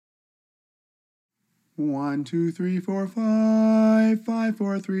1, 2, 3, 4, 5, 5,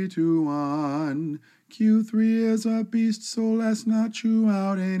 4, 3, 2, 1. Q3 is a beast, so let's not chew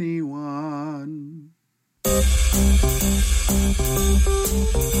out anyone.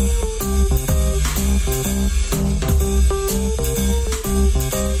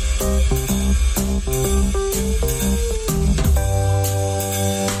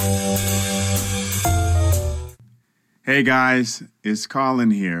 Hey guys, it's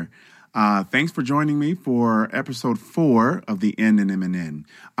Colin here. Thanks for joining me for episode 4 of the N and MNN.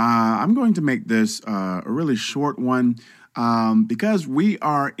 I'm going to make this a really short one because we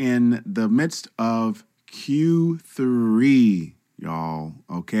are in the midst of Q3, y'all,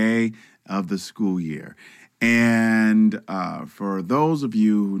 okay, of the school year. And for those of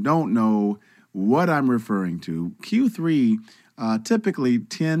you who don't know what I'm referring to, Q3 typically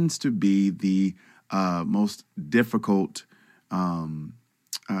tends to be the most difficult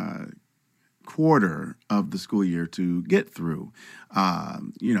quarter of the school year to get through.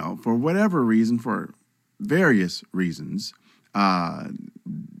 For whatever reason, for various reasons.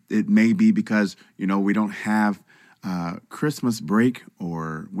 It may be because, we don't have Christmas break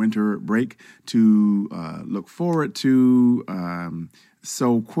or winter break to look forward to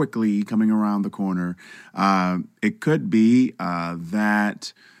so quickly coming around the corner. It could be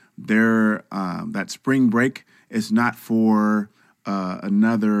that that spring break is not for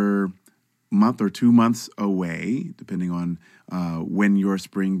another month or 2 months away, depending on when your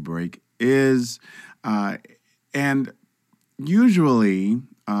spring break is. And usually,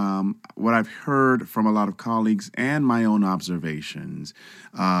 what I've heard from a lot of colleagues and my own observations,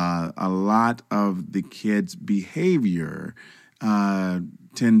 a lot of the kids' behavior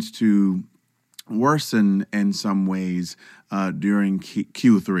tends to worsen in some ways during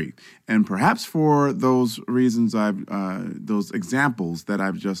Q3, and perhaps for those reasons those examples that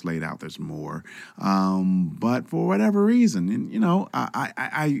I've just laid out. There's more, but for whatever reason, and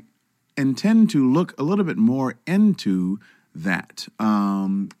I intend to look a little bit more into that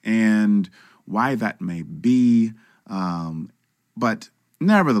and why that may be. But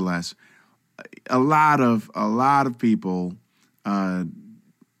nevertheless, a lot of people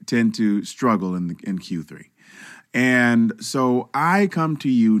tend to struggle in Q3. And so I come to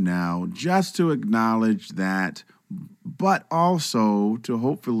you now just to acknowledge that, but also to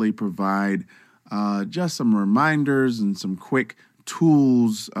hopefully provide just some reminders and some quick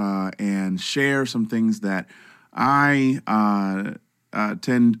tools and share some things that I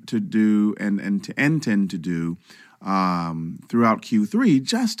tend to do and intend to do throughout Q3,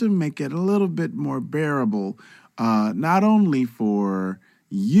 just to make it a little bit more bearable, not only for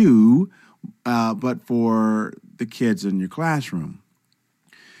you, but for the kids in your classroom.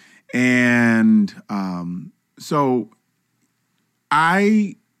 And so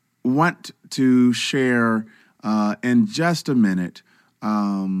I want to share in just a minute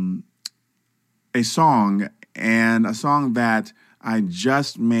a song that I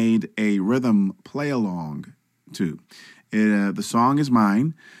just made a rhythm play along to. The song is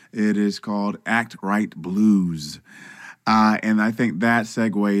mine. It is called Act Right Blues. And I think that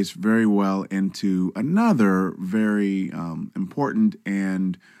segues very well into another very important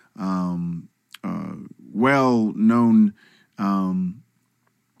and well-known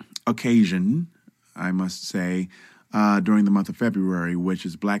occasion, I must say, during the month of February, which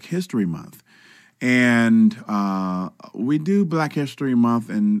is Black History Month. And we do Black History Month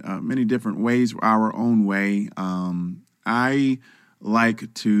in many different ways, our own way. I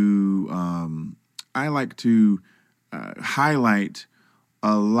like to highlight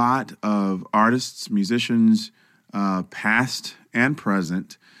a lot of artists, musicians, past and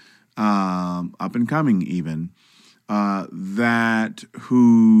present, up and coming even, who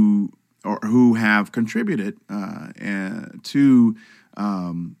have contributed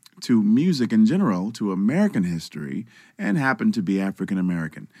to music in general, to American history, and happen to be African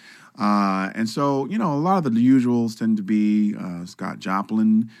American. And so, a lot of the usuals tend to be Scott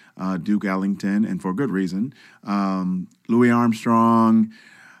Joplin, Duke Ellington, and for good reason, Louis Armstrong.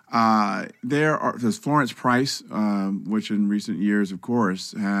 There's Florence Price, which in recent years, of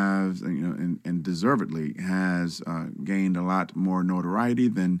course, has, and deservedly has gained a lot more notoriety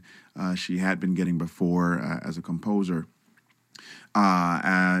than she had been getting before as a composer.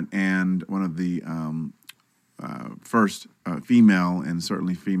 And one of the first female and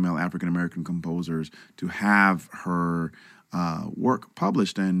certainly female African-American composers to have her work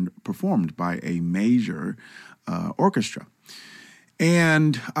published and performed by a major orchestra.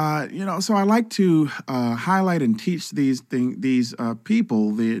 And, so I like to highlight and teach these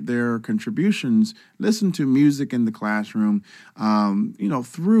people, their contributions, listen to music in the classroom,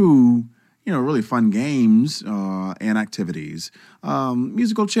 through really fun games and activities.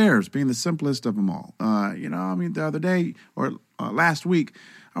 Musical chairs being the simplest of them all. The other day or last week,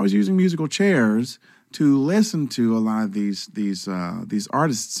 I was using musical chairs to listen to a lot of these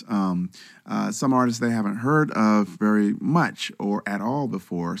artists. Some artists they haven't heard of very much or at all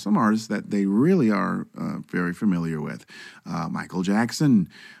before. Some artists that they really are very familiar with. Michael Jackson,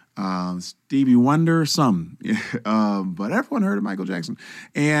 Stevie Wonder, but everyone heard of Michael Jackson.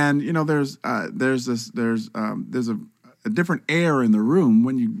 And there's a different air in the room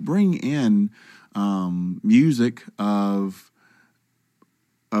when you bring in music of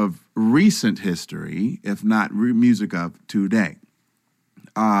recent history, if not music of today.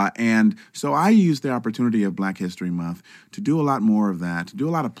 And so I used the opportunity of Black History Month to do a lot more of that, to do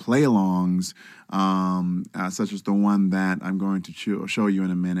a lot of play-alongs, such as the one that I'm going to show you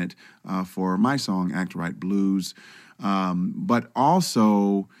in a minute for my song, Act Right Blues. But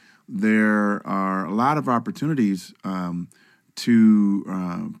also there are a lot of opportunities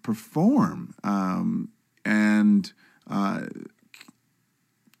to perform.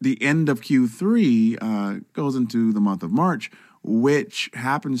 The end of Q3 goes into the month of March, which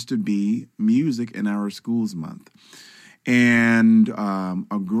happens to be Music in Our Schools Month. And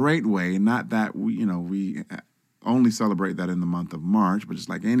a great way, not that we only celebrate that in the month of March, but just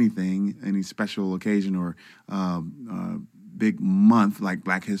like anything, any special occasion or big month like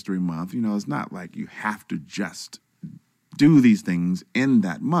Black History Month, it's not like you have to just do these things in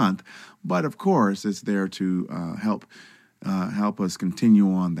that month. But of course, it's there to help us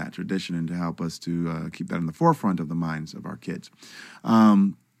continue on that tradition and to help us to keep that in the forefront of the minds of our kids.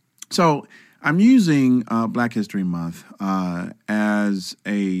 So I'm using Black History Month as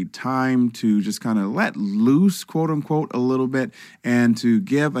a time to just kind of let loose, quote unquote, a little bit, and to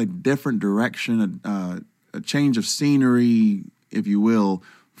give a different direction, a change of scenery, if you will,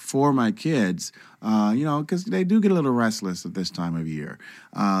 for my kids, because they do get a little restless at this time of year.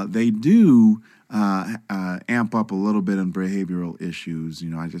 They do amp up a little bit in behavioral issues.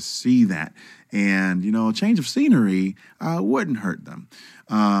 I just see that. And, a change of scenery wouldn't hurt them.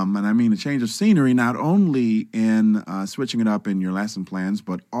 And I mean a change of scenery not only in switching it up in your lesson plans,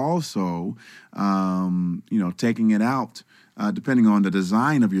 but also, taking it out. Depending on the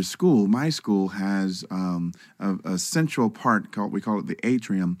design of your school. My school has a central part, we call it the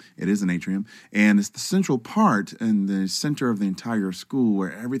atrium. It is an atrium. And it's the central part in the center of the entire school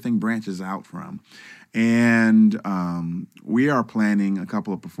where everything branches out from. And we are planning a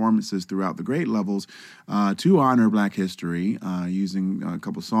couple of performances throughout the grade levels to honor Black history using a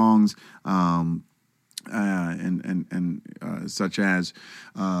couple songs and such as...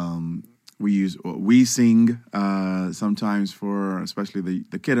 We sing sometimes for especially the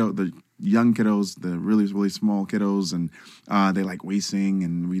young kiddos, the really, really small kiddos, and they like We Sing,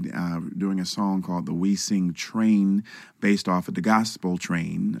 and we doing a song called the We Sing Train, based off of the Gospel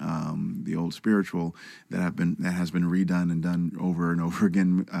Train, the old spiritual that has been redone and done over and over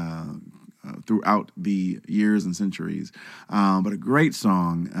again throughout the years and centuries, but a great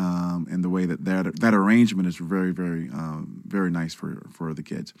song, and the way that arrangement is very, very, very nice for the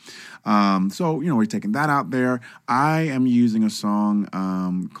kids. So we're taking that out there. I am using a song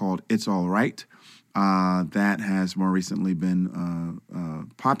called "It's All Right" that has more recently been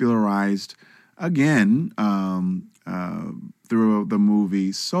popularized again through the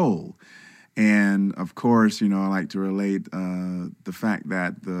movie Soul. And, of course, I like to relate the fact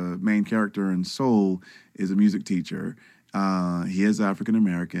that the main character in Soul is a music teacher. He is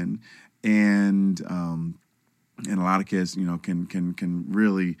African-American, and a lot of kids, can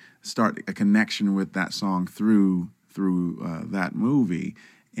really start a connection with that song through that movie.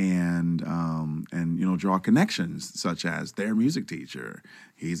 And draw connections such as their music teacher.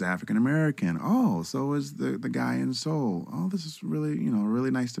 He's African American. Oh, so is the guy in Soul. Oh, this is really,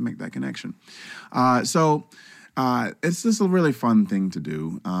 really nice to make that connection. So it's just a really fun thing to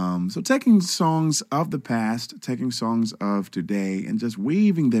do. So taking songs of the past, taking songs of today, and just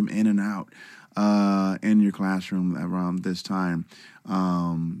weaving them in and out in your classroom around this time.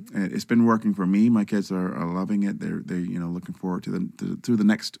 It's been working for me. My kids are loving it. They're looking forward to the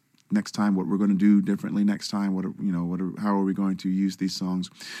next time, what we're going to do differently next time. How are we going to use these songs?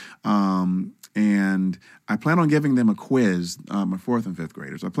 And I plan on giving them a quiz, my 4th and 5th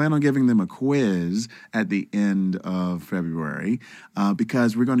graders. I plan on giving them a quiz at the end of February,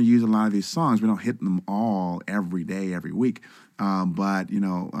 because we're going to use a lot of these songs. We don't hit them all every day, every week. But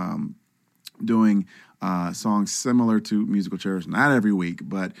doing songs similar to Musical Chairs. Not every week,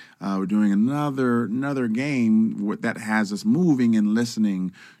 but we're doing another game that has us moving and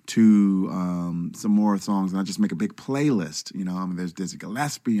listening to some more songs, and I just make a big playlist. There's Dizzy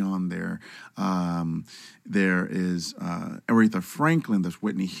Gillespie on there. There is Aretha Franklin. There's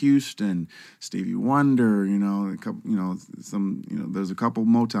Whitney Houston, Stevie Wonder. There's a couple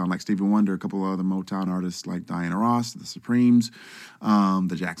Motown like Stevie Wonder, a couple other Motown artists like Diana Ross, the Supremes,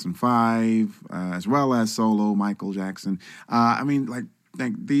 the Jackson 5, as well as solo Michael Jackson.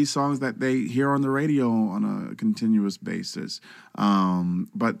 Like these songs that they hear on the radio on a continuous basis.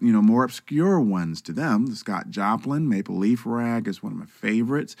 But more obscure ones to them. Scott Joplin, Maple Leaf Rag is one of my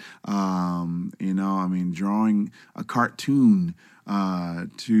favorites. Drawing a cartoon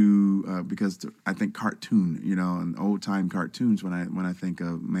because I think cartoon, and old time cartoons when I think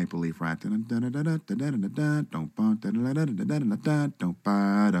of Maple Leaf Rag.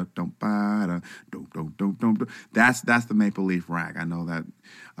 That's the Maple Leaf Rag. I know that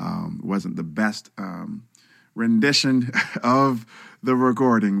wasn't the best rendition of the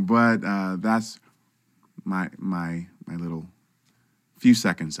recording, but that's my little few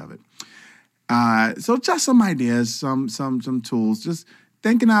seconds of it. So just some ideas, some tools, just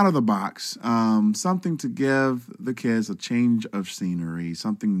thinking out of the box, something to give the kids a change of scenery,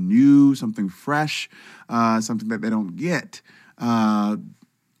 something new, something fresh, something that they don't get the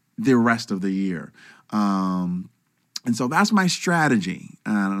rest of the year. And so that's my strategy.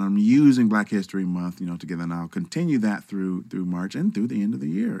 And I'm using Black History Month, together, and I'll continue that through March and through the end of the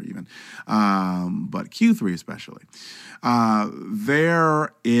year even. But Q3 especially.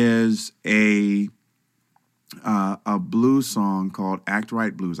 There is a blues song called Act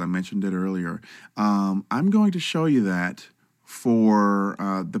Right Blues. I mentioned it earlier. I'm going to show you that for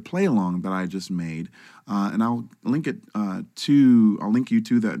the play along that I just made, and I'll link you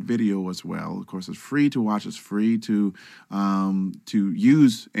to that video as well. Of course, it's free to watch. It's free to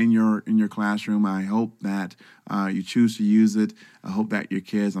use in your classroom. I hope that you choose to use it. I hope that your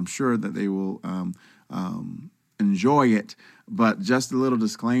kids, I'm sure that they will enjoy it. But just a little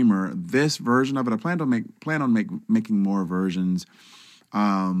disclaimer: this version of it, I plan on making more versions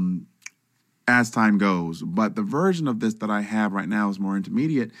as time goes, but the version of this that I have right now is more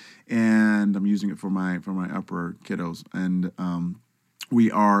intermediate, and I'm using it for my upper kiddos. And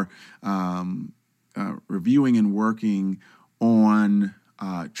we are reviewing and working on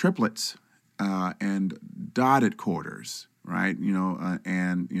triplets and dotted quarters, right?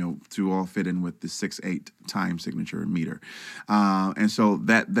 To all fit in with the 6/8 time signature meter. And so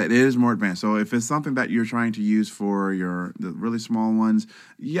that is more advanced. So if it's something that you're trying to use for the really small ones,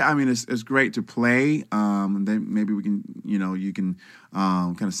 it's great to play. Then maybe we can, you can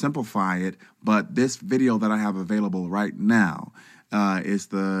kind of simplify it. But this video that I have available right now is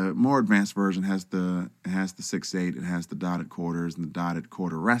the more advanced version. It has the 6/8. It has the dotted quarters and the dotted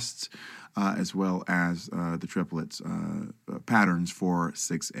quarter rests, as well as the triplets patterns for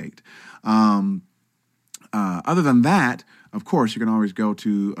 6/8. Other than that, of course, you can always go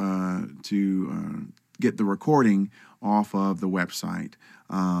to get the recording off of the website,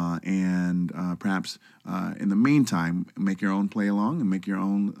 and perhaps in the meantime, make your own play along and make your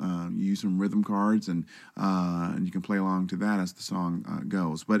own. Use some rhythm cards, and you can play along to that as the song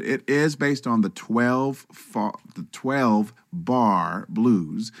goes. But it is based on the 12 bar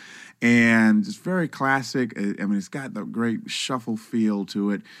blues, and it's very classic. It's got the great shuffle feel to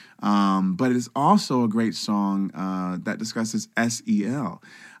it, but it's also a great song that discusses SEL.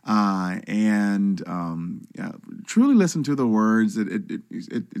 Truly listen to the words. It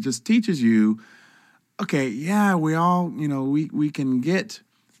just teaches you, okay, yeah, we all, we can get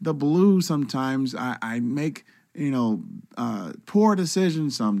the blues sometimes. I make, poor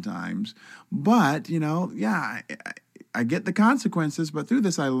decisions sometimes, but, I get the consequences, but through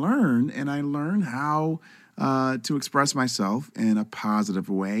this I learn how to express myself in a positive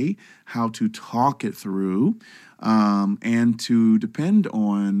way, how to talk it through, and to depend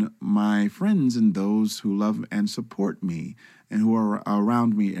on my friends and those who love and support me and who are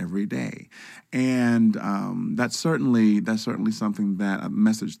around me every day. And that's certainly something, a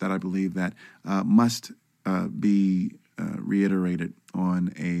message that I believe that must be reiterated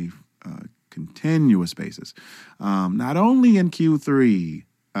on a continuous basis, not only in Q3,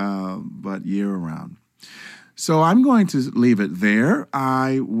 but year-round. So I'm going to leave it there.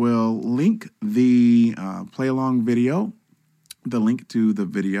 I will link the play-along video the link to the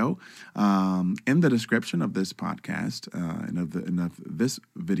video in the description of this podcast and of this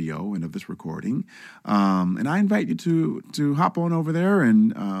video and of this recording. And I invite you to hop on over there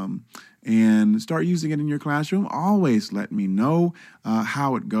and start using it in your classroom. Always let me know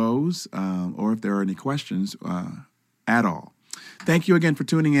how it goes or if there are any questions at all. Thank you again for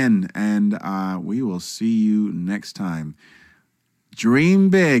tuning in, and we will see you next time. Dream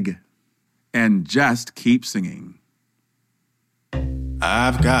big and just keep singing.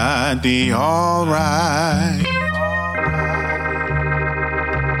 I've got the all right.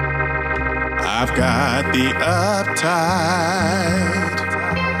 I've got the uptight.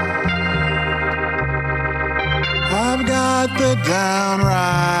 I've got the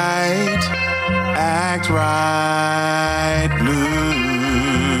downright, act right blues.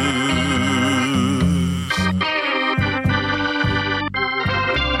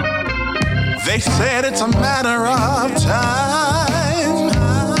 They said it's a matter of time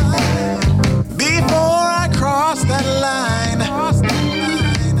before I cross that line.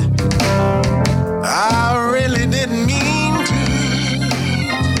 I really didn't mean to,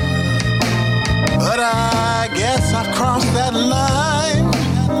 but I guess I've crossed that line.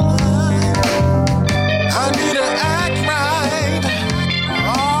 I need to act right.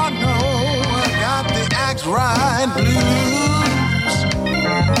 Oh no, I got the act right blues.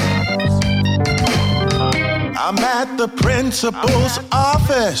 I'm at the principal's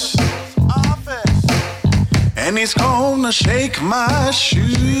office, and he's gonna shake my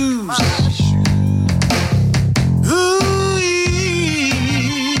shoes.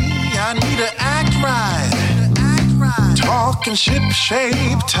 I need to act right, talking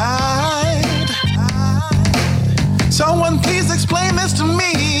ship-shape tight. Someone please explain this to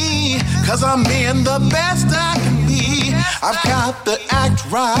me, 'cause I'm being the best I can be. I've got the act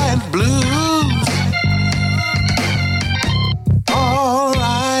right blues. All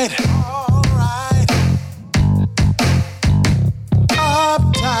right,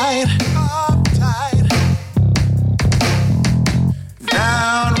 uptight,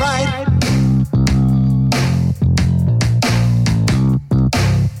 downright.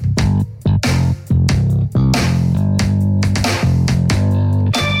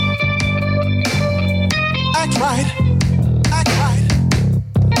 Act right.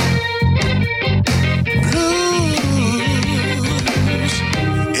 Blues.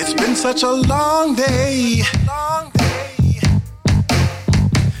 It's been such a long day.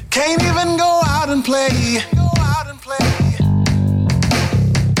 Can't even go out and play.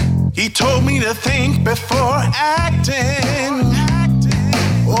 He told me to think before acting.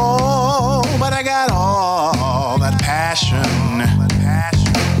 Oh, but I got all that passion.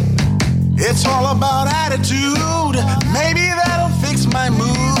 It's all about attitude. Maybe that'll fix my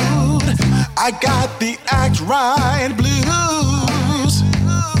mood. I got the act right blues.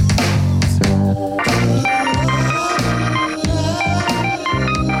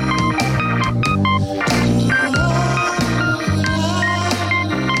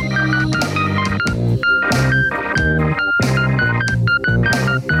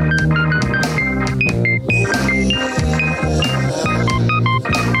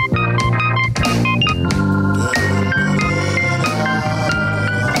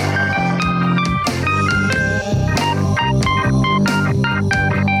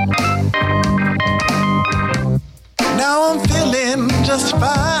 Now I'm feeling just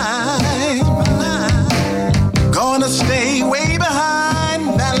fine. Gonna stay way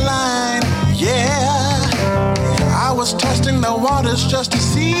behind that line. Yeah, I was testing the waters just to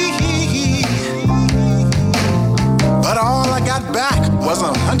see, but all I got back was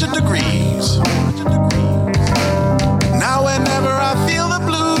 100 degrees. Now whenever I feel the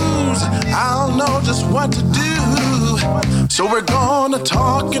blues, I'll know just what to do. So we're gonna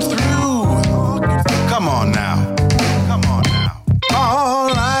talk it through. Come on now. All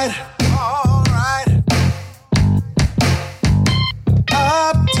right.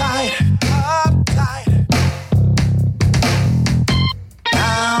 Uptight.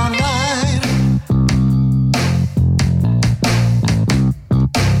 Downright.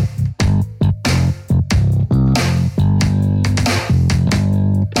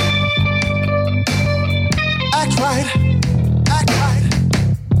 Act right.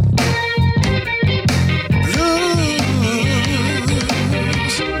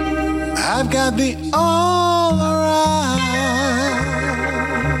 I've got the all right.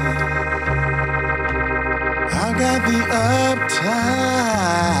 I've got the uptight.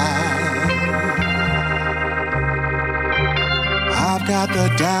 I've got the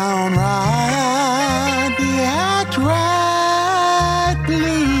downright.